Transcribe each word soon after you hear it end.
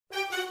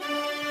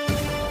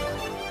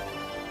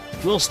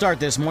We'll start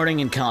this morning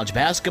in college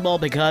basketball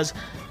because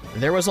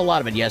there was a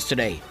lot of it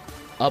yesterday.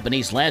 Up in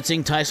East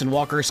Lansing, Tyson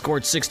Walker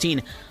scored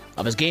 16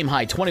 of his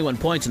game-high 21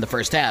 points in the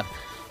first half,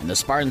 and the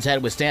Spartans had to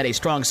withstand a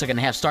strong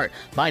second-half start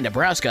by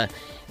Nebraska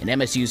in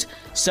MSU's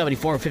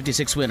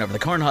 74-56 win over the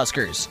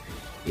Cornhuskers.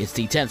 It's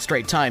the 10th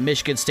straight time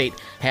Michigan State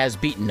has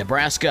beaten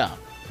Nebraska.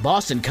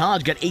 Boston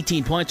College got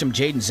 18 points from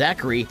Jaeden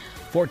Zackery,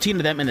 14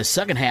 of them in the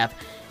second half,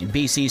 in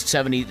BC's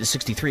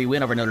 70-63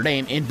 win over Notre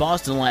Dame in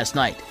Boston last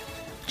night.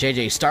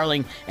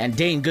 Starling and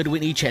Dane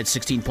Goodwin each had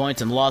 16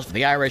 points in the loss for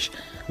the Irish,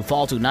 who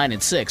fall to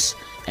 9-6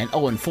 and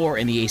 0-4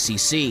 in the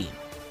ACC.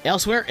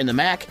 Elsewhere in the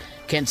MAC,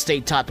 Kent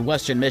State topped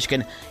Western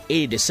Michigan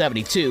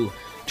 80-72.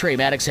 Trey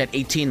Maddox had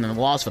 18 in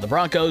the loss for the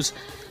Broncos.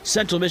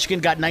 Central Michigan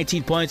got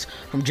 19 points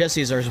from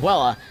Jesse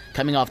Zarzuela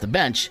coming off the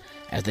bench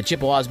as the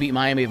Chippewas beat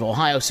Miami of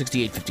Ohio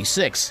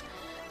 68-56.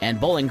 And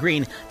Bowling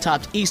Green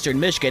topped Eastern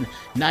Michigan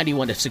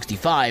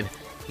 91-65.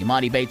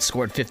 Emoni Bates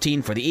scored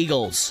 15 for the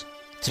Eagles.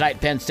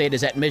 Tonight, Penn State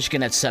is at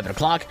Michigan at 7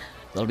 o'clock.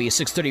 There'll be a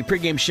 6:30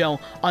 pregame show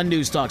on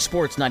News Talk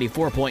Sports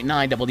 94.9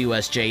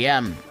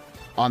 WSJM.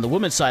 On the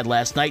women's side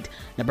last night,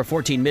 number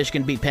 14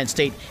 Michigan beat Penn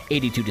State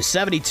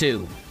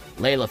 82-72.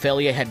 Laila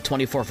Phelia had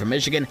 24 for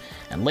Michigan,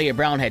 and Leigha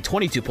Brown had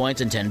 22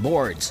 points and 10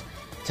 boards.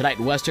 Tonight,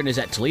 Western is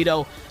at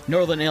Toledo,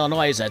 Northern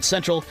Illinois is at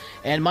Central,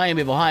 and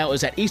Miami of Ohio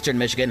is at Eastern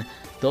Michigan.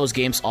 Those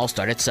games all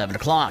start at 7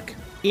 o'clock.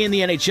 In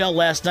the NHL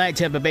last night,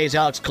 Tampa Bay's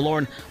Alex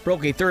Killorn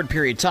broke a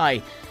third-period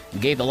tie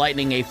and gave the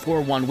Lightning a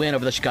 4-1 win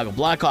over the Chicago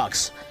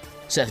Blackhawks.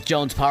 Seth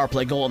Jones' power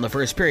play goal in the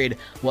first period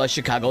was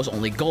Chicago's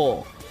only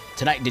goal.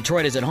 Tonight,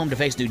 Detroit is at home to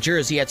face New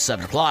Jersey at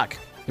 7 o'clock.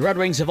 The Red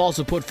Wings have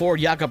also put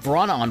forward Jakub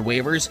Vrana on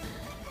waivers.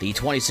 The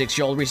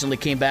 26-year-old recently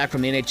came back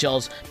from the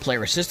NHL's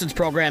Player Assistance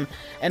Program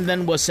and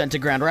then was sent to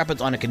Grand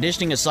Rapids on a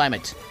conditioning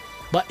assignment.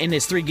 But in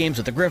his 3 games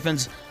with the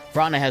Griffins,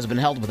 Vrana has been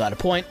held without a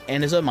point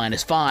and is a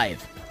 -5.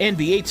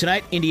 NBA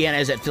tonight, Indiana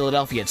is at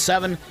Philadelphia at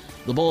 7.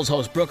 The Bulls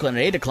host Brooklyn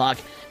at 8 o'clock,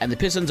 and the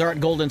Pistons are at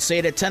Golden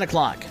State at 10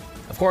 o'clock.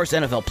 Of course,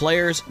 NFL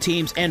players,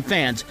 teams, and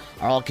fans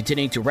are all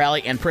continuing to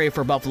rally and pray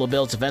for Buffalo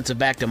Bills defensive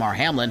back Damar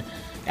Hamlin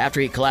after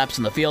he collapsed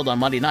on the field on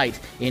Monday night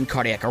in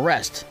cardiac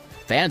arrest.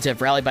 Fans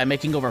have rallied by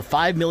making over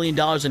 $5 million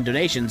in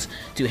donations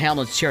to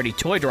Hamlin's charity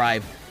toy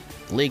drive.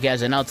 The league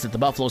has announced that the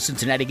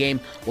Buffalo-Cincinnati game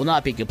will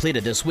not be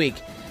completed this week,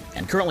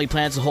 and currently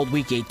plans to hold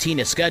Week 18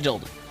 as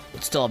scheduled,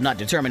 but still have not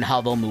determined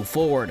how they'll move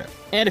forward.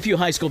 And a few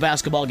high school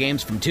basketball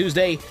games from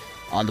Tuesday.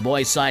 On the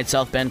boys' side,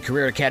 South Bend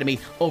Career Academy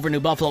over New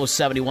Buffalo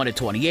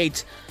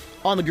 71-28.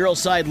 On the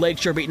girls' side,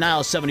 Lakeshore beat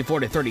Niles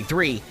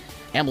 74-33.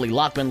 Emily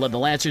Lockman led the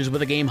Lancers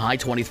with a game-high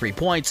 23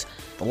 points.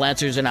 The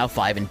Lancers are now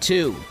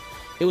 5-2.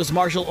 It was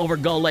Marshall over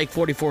Gull Lake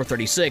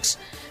 44-36,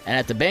 and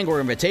at the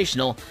Bangor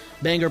Invitational,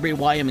 Bangor beat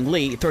Wyoming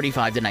Lee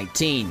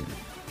 35-19.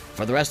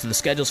 For the rest of the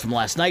schedules from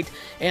last night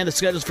and the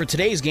schedules for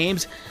today's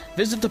games,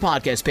 visit the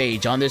podcast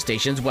page on this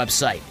station's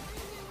website.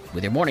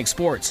 With your morning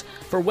sports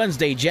for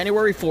Wednesday,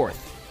 January 4th,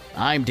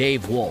 I'm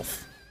Dave Wolf.